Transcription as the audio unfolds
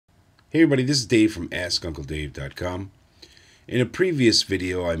Hey everybody, this is Dave from AskUncleDave.com. In a previous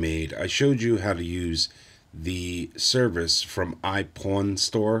video I made, I showed you how to use the service from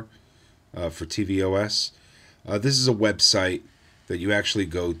iPwnStore for tvOS. This is a website that you actually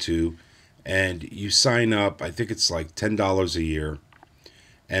go to and you sign up. I think it's like $10 a year.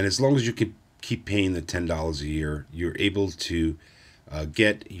 And as long as you can keep paying the $10 a year, you're able to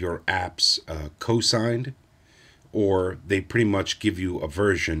get your apps co-signed, or they pretty much give you a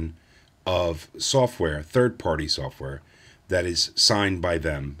version of software, third-party software, that is signed by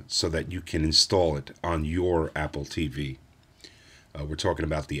them so that you can install it on your Apple TV. We're talking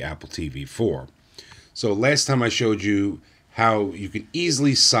about the Apple TV 4. So last time I showed you how you can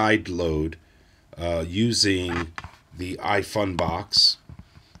easily sideload using the iFunbox.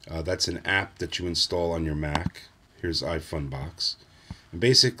 That's an app that you install on your Mac. Here's iFunbox. And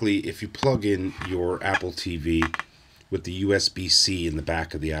basically, if you plug in your Apple TV with the USB-C in the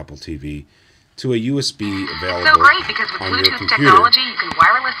back of the Apple TV to a USB available so great, because with on your Bluetooth computer. technology, you can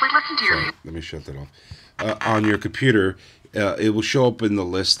wirelessly listen to your... Sorry, let me shut that off. On your computer, it will show up in the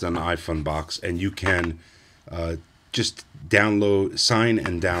list on iFunbox, and you can just sign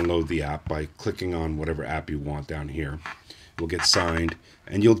and download the app by clicking on whatever app you want down here. It will get signed,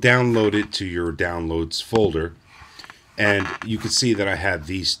 and you'll download it to your downloads folder. And you can see that I have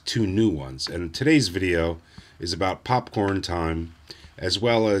these two new ones. And today's video is about PopcornTime, as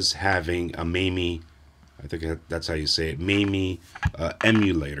well as having a MAMe, I think that's how you say it, MAMe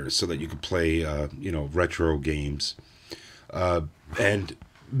emulator, so that you can play, retro games. And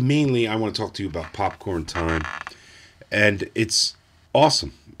mainly, I want to talk to you about PopcornTime, and it's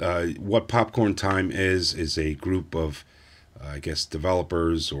awesome. What PopcornTime is a group of, I guess,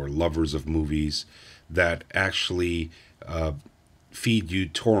 developers or lovers of movies that actually feed you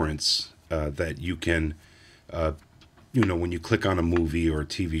torrents that you can, when you click on a movie or a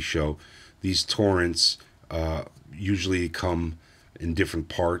TV show, these torrents usually come in different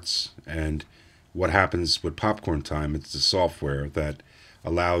parts. And what happens with PopcornTime, it's the software that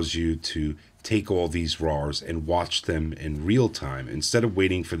allows you to take all these RARs and watch them in real time instead of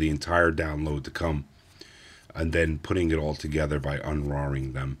waiting for the entire download to come and then putting it all together by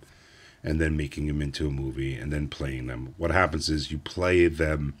unRARing them and then making them into a movie and then playing them. What happens is you play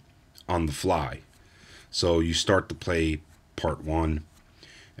them on the fly. So you start to play part 1,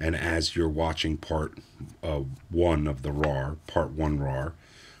 and as you're watching part 1 of the RAR, part 1 RAR,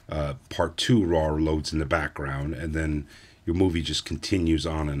 part 2 RAR loads in the background, and then your movie just continues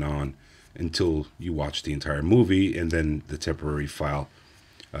on until you watch the entire movie, and then the temporary file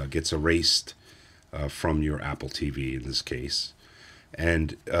gets erased from your Apple TV in this case,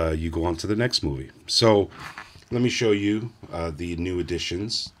 and you go on to the next movie. So let me show you the new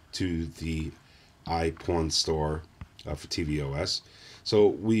additions to the iPwnStore for tvOS. So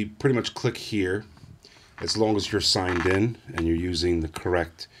we pretty much click here, as long as you're signed in and you're using the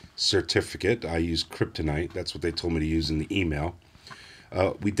correct certificate. I use Kryptonite. That's what they told me to use in the email.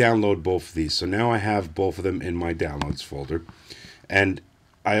 We download both of these. So now I have both of them in my downloads folder. And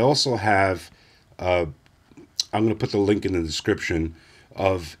I also have, I'm going to put the link in the description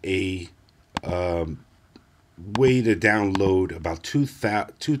of a way to download about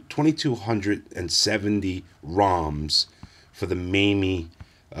 2,270 ROMs for the MAMe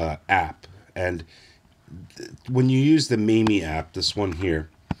app. And when you use the MAMe app, this one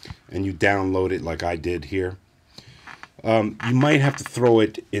here, and you download it like I did here, you might have to throw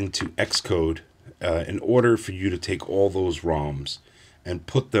it into Xcode in order for you to take all those ROMs and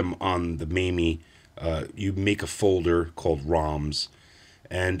put them on the MAMe. You make a folder called ROMs,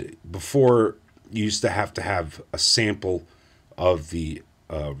 and before you used to have a sample of the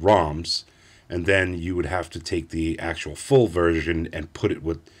ROMs, and then you would have to take the actual full version and put it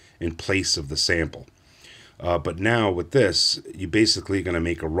in place of the sample. But now with this, you're basically going to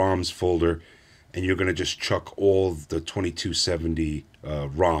make a ROMs folder, and you're going to just chuck all the 2270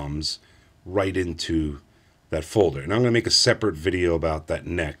 ROMs right into that folder. And I'm going to make a separate video about that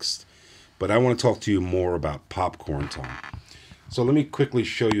next. But I want to talk to you more about PopcornTime. So let me quickly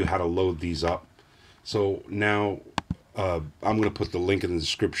show you how to load these up. So now I'm going to put the link in the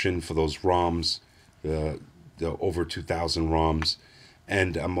description for those ROMs, the over 2,000 ROMs.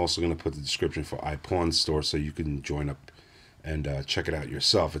 And I'm also going to put the description for iPwnStore so you can join up and check it out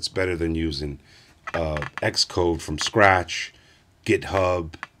yourself. It's better than using Xcode from scratch,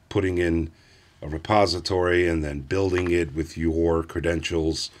 GitHub, putting in a repository and then building it with your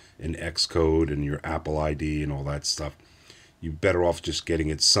credentials in Xcode and your Apple ID and all that stuff. You're better off just getting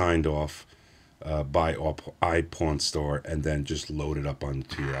it signed off by iPwnStore and then just load it up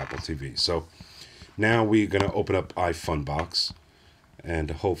onto your Apple TV. So now we're going to open up iFunbox.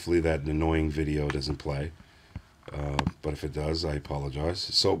 and hopefully that annoying video doesn't play. But if it does, I apologize.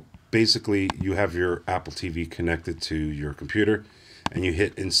 So basically, you have your Apple TV connected to your computer, and you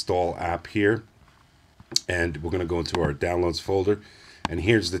hit install app here, and we're going to go into our downloads folder, and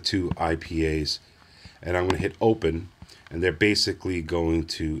here's the two IPAs, and I'm going to hit open, and they're basically going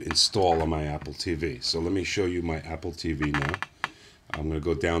to install on my Apple TV. So let me show you my Apple TV now. I'm going to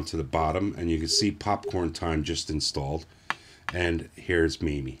go down to the bottom, and you can see PopcornTime just installed, and here's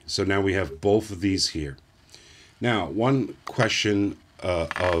MAMe. So now we have both of these here. Now, one question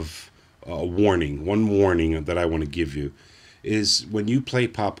of warning, one warning that I want to give you is when you play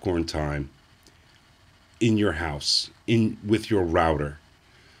PopcornTime in your house, with your router,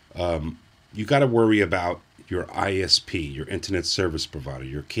 you got to worry about your ISP, your internet service provider,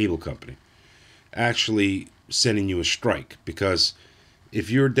 your cable company, actually sending you a strike, because if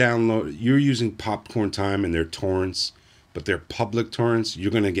you're using PopcornTime and they're torrents, but they're public torrents,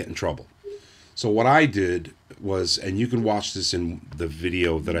 you're going to get in trouble. So what I did was, and you can watch this in the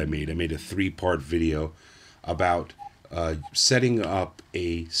video that I made a 3-part video about setting up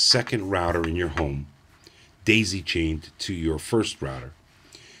a second router in your home, daisy chained to your first router.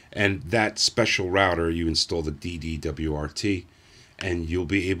 And that special router, you install the DD-WRT, and you'll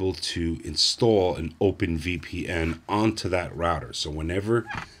be able to install an OpenVPN onto that router. So whenever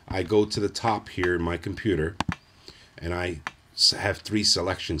I go to the top here in my computer, and I have 3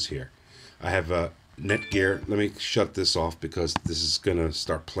 selections here. I have a Netgear. Let me shut this off because this is going to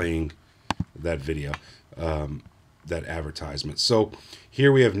start playing that video, that advertisement. So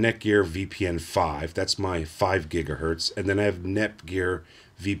here we have Netgear VPN 5. That's my 5 gigahertz. And then I have Netgear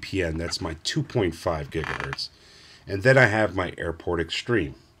VPN. That's my 2.5 gigahertz. And then I have my Airport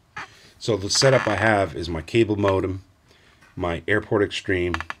Extreme. So the setup I have is my cable modem, my Airport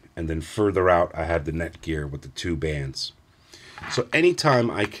Extreme, and then further out I have the Netgear with the 2 bands. So anytime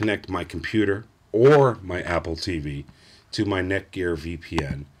I connect my computer or my Apple TV to my Netgear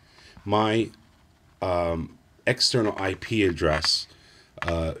VPN, my external IP address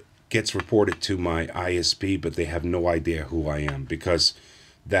gets reported to my ISP, but they have no idea who I am, because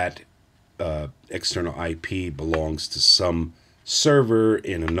that external IP belongs to some server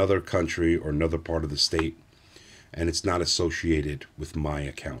in another country or another part of the state, and it's not associated with my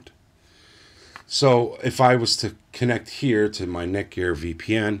account. So if I was to connect here to my Netgear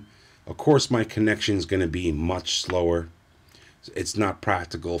VPN, of course my connection is going to be much slower. It's not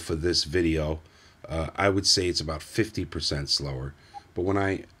practical for this video. I would say it's about 50% slower. But when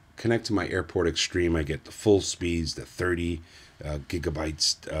I connect to my Airport Extreme, I get the full speeds, the 30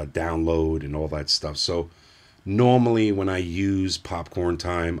 gigabytes download and all that stuff. So normally when I use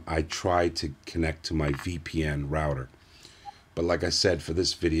PopcornTime, I try to connect to my VPN router. But like I said, for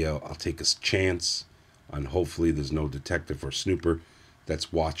this video, I'll take a chance on hopefully there's no detective or snooper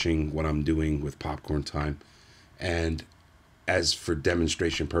that's watching what I'm doing with PopcornTime. And as for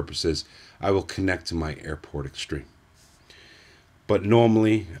demonstration purposes, I will connect to my Airport Extreme. But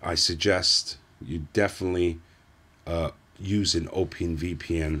normally, I suggest you definitely use an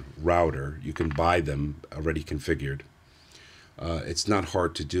OpenVPN router. You can buy them already configured. It's not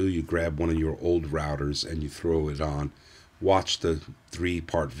hard to do. You grab one of your old routers and you throw it on. Watch the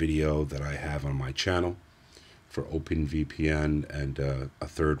 3-part video that I have on my channel for OpenVPN and a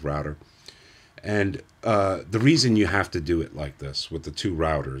 3rd router. And the reason you have to do it like this with the 2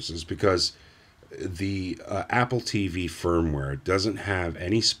 routers is because the Apple TV firmware doesn't have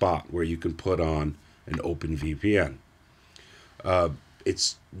any spot where you can put on an OpenVPN.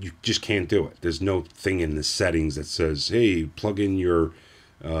 You just can't do it. There's no thing in the settings that says, hey, plug in your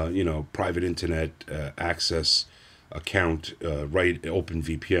private internet access account, right,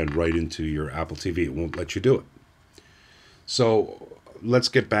 OpenVPN right into your Apple TV. It won't let you do it. So let's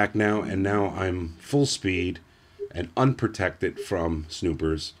get back now, and now I'm full speed and unprotected from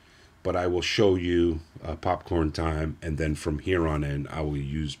snoopers, but I will show you PopcornTime, and then from here on in I will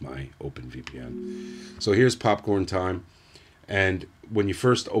use my OpenVPN. So here's PopcornTime, and when you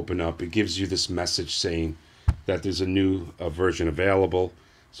first open up, it gives you this message saying that there's a new version available.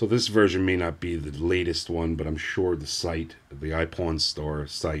 So this version may not be the latest one, but I'm sure the site, the iPwnStore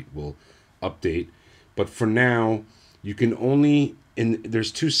site, will update. But for now, you can only, there's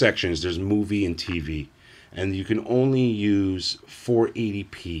 2 sections, there's movie and TV, and you can only use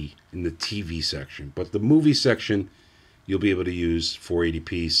 480p in the TV section. But the movie section, you'll be able to use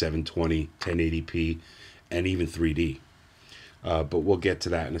 480p, 720, 1080p, and even 3D. But we'll get to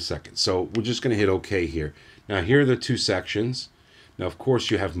that in a second. So we're just going to hit OK here. Now here are the 2 sections. Now, of course,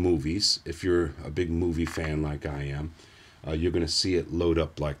 you have movies. If you're a big movie fan like I am, you're going to see it load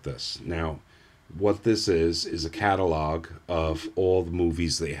up like this. Now, what this is a catalog of all the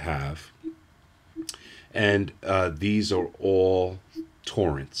movies they have. And these are all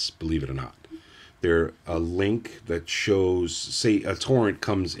torrents, believe it or not. They're a link that shows, say, a torrent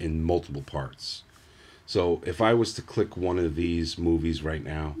comes in multiple parts. So if I was to click one of these movies right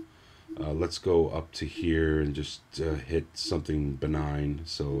now, let's go up to here and just hit something benign,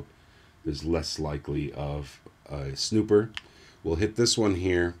 so there's less likely of a snooper. We'll hit this one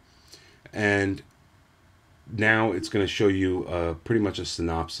here, and now it's going to show you pretty much a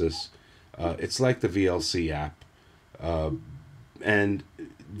synopsis. It's like the VLC app, and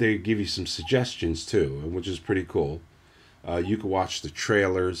they give you some suggestions too, which is pretty cool. You can watch the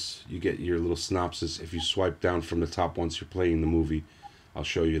trailers. You get your little synopsis. If you swipe down from the top once you're playing the movie, I'll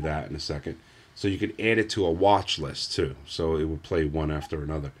show you that in a second. So you can add it to a watch list too. So it will play one after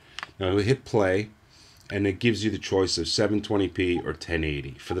another. Now we hit play, and it gives you the choice of 720p or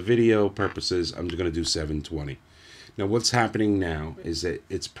 1080. For the video purposes, I'm just going to do 720. Now what's happening now is that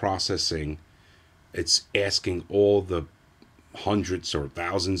it's processing. It's asking all the hundreds or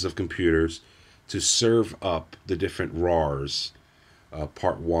thousands of computers to serve up the different RARs,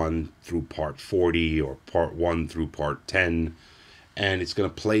 part 1 through part 40 or part 1 through part 10, and it's going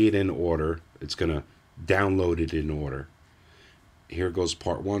to play it in order. It's going to download it in order. Here goes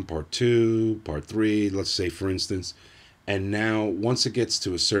part 1, part 2, part 3, let's say for instance. And now once it gets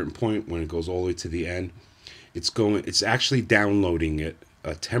to a certain point, when it goes all the way to the end, it's actually downloading it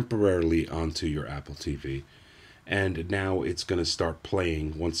temporarily onto your Apple TV. And now it's going to start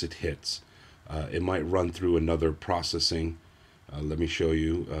playing once it hits. It might run through another processing. Let me show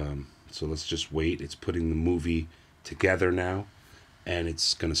you. So let's just wait. It's putting the movie together now, and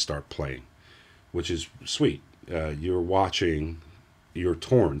it's going to start playing, which is sweet. You're watching your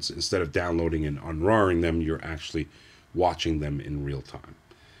torrents. Instead of downloading and unrarring them, you're actually watching them in real time,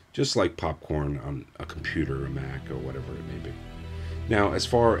 just like popcorn on a computer, a Mac, or whatever it may be. Now, as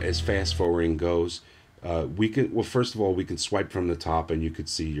far as fast forwarding goes, first of all, we can swipe from the top, and you could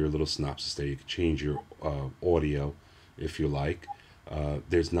see your little synopsis there. You can change your audio if you like.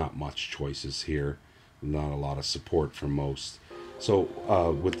 There's not much choices here, not a lot of support for most. So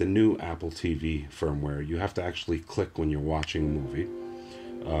with the new Apple TV firmware, you have to actually click when you're watching a movie.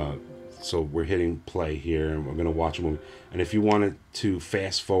 So we're hitting play here, and we're going to watch a movie. And if you wanted to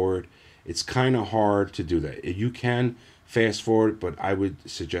fast forward, it's kind of hard to do that. You can fast forward, but I would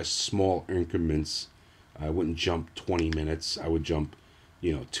suggest small increments. I wouldn't jump 20 minutes. I would jump,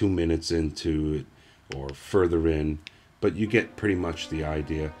 2 minutes into it or further in. But you get pretty much the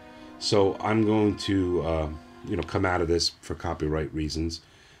idea. So I'm going to, come out of this for copyright reasons.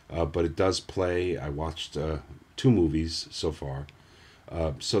 But it does play. I watched 2 movies so far.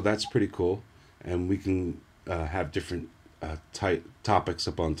 So that's pretty cool. And we can have different topics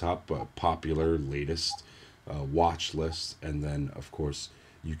up on top. Popular, latest, watch list. And then, of course,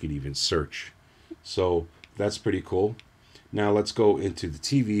 you can even search. So that's pretty cool. Now let's go into the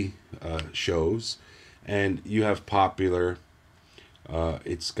TV shows, and you have popular.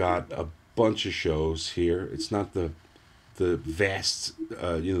 It's got a bunch of shows here. It's not the vast,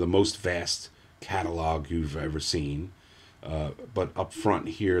 the most vast catalog you've ever seen, but up front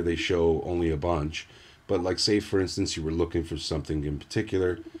here they show only a bunch. But like, say for instance, you were looking for something in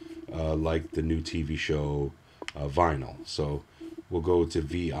particular, like the new TV show Vinyl. So we'll go to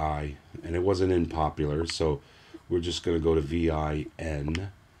VI, and it wasn't in popular, so we're just going to go to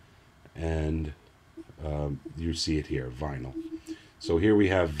VIN, and you see it here, Vinyl. So here we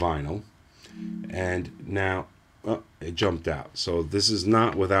have Vinyl, and now it jumped out. So this is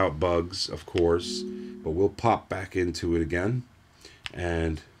not without bugs, of course, but we'll pop back into it again,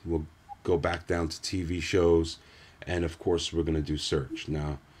 and we'll go back down to TV shows, and of course we're going to do search.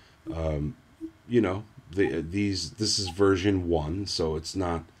 Now, this is version 1, so it's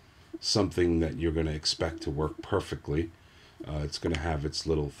not something that you're going to expect to work perfectly. It's going to have its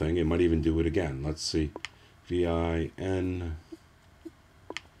little thing. It might even do it again. Let's see. VIN.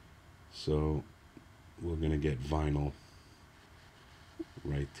 So we're going to get Vinyl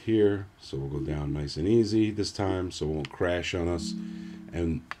right here. So we'll go down nice and easy this time, so it won't crash on us.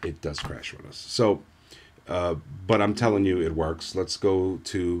 And it does crash on us. So, but I'm telling you, it works. Let's go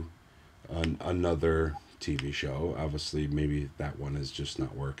to another TV show. Obviously, maybe that one is just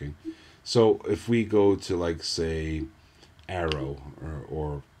not working. So if we go to, like, say, Arrow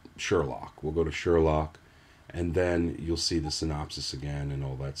or Sherlock, we'll go to Sherlock, and then you'll see the synopsis again and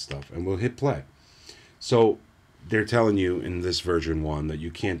all that stuff, and we'll hit play. So they're telling you in this version 1 that you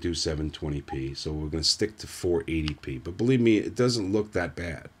can't do 720p, so we're going to stick to 480p. But believe me, it doesn't look that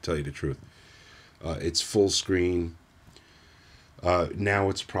bad, to tell you the truth. It's full screen. Now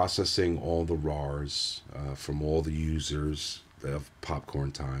it's processing all the RARs from all the users of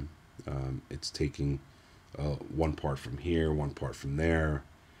Popcorn Time. It's taking one part from here, one part from there,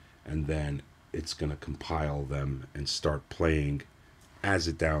 and then it's going to compile them and start playing as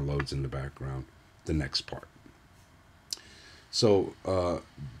it downloads in the background the next part. So,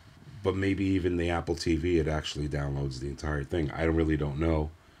 but maybe even the Apple TV, it actually downloads the entire thing. I really don't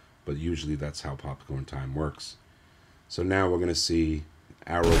know, but usually that's how Popcorn Time works. So now we're going to see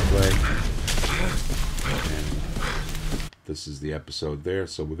Arrow play, and this is the episode there.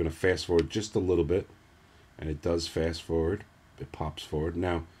 So we're going to fast forward just a little bit, and it does fast forward. It pops forward.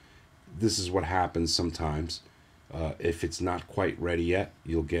 Now, this is what happens sometimes. If it's not quite ready yet,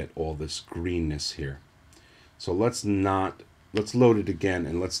 you'll get all this greenness here. So let's load it again,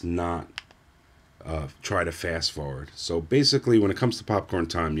 and let's not try to fast forward. So basically, when it comes to Popcorn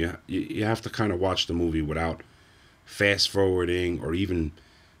Time, you have to kind of watch the movie without fast forwarding or even,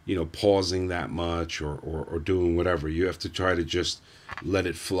 pausing that much or doing whatever. You have to try to just let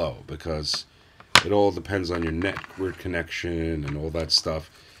it flow, because it all depends on your network connection and all that stuff,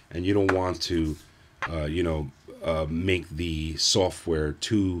 and you don't want to make the software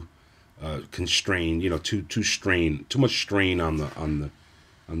too constrained, too much strain on the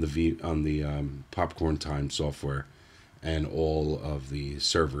Popcorn Time software and all of the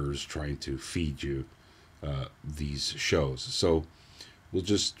servers trying to feed you these shows. So we'll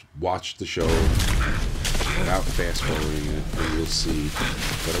just watch the show without fast forwarding it, and you'll see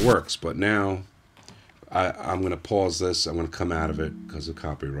that it works. But now I'm going to pause this. I'm going to come out of it because of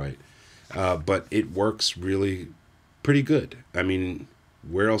copyright. But it works really pretty good. I mean,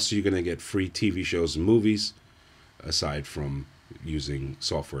 where else are you going to get free TV shows and movies aside from using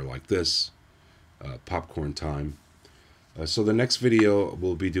software like this, Popcorn Time? So the next video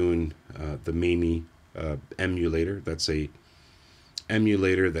we'll be doing the MAMe emulator. That's a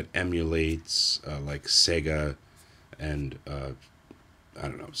emulator that emulates like Sega and I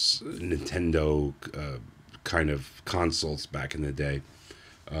don't know, Nintendo kind of consoles back in the day.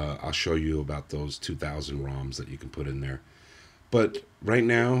 I'll show you about those 2000 ROMs that you can put in there. But right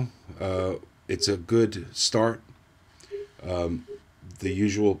now, it's a good start. The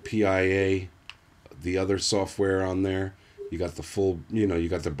usual PIA, the other software on there, you got the full, you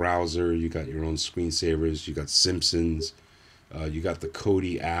got the browser, you got your own screensavers, you got Simpsons, you got the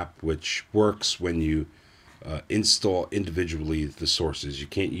Kodi app, which works when you install individually the sources. You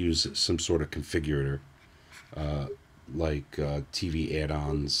can't use some sort of configurator like TV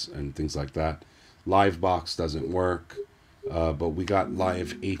add-ons and things like that. Livebox doesn't work, but we got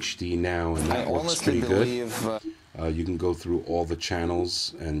Live HD now, and that works pretty good. You can go through all the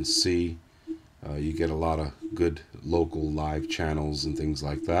channels and see. You get a lot of good local live channels and things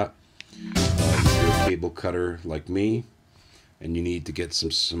like that. If you're a cable cutter like me and you need to get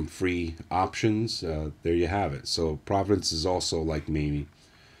some free options, there you have it. So Providence is also like MAMe,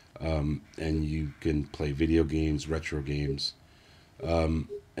 and you can play video games, retro games, and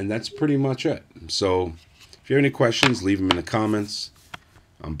that's pretty much it. So if you have any questions, leave them in the comments.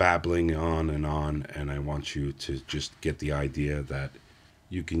 I'm babbling on, and I want you to just get the idea that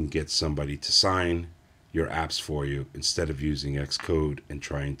you can get somebody to sign your apps for you instead of using Xcode and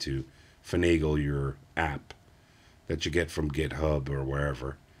trying to finagle your app that you get from GitHub or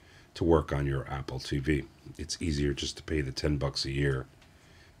wherever to work on your Apple TV. It's easier just to pay the $10 a year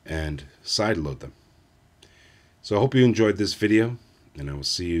and sideload them. So I hope you enjoyed this video, and I will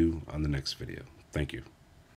see you on the next video. Thank you.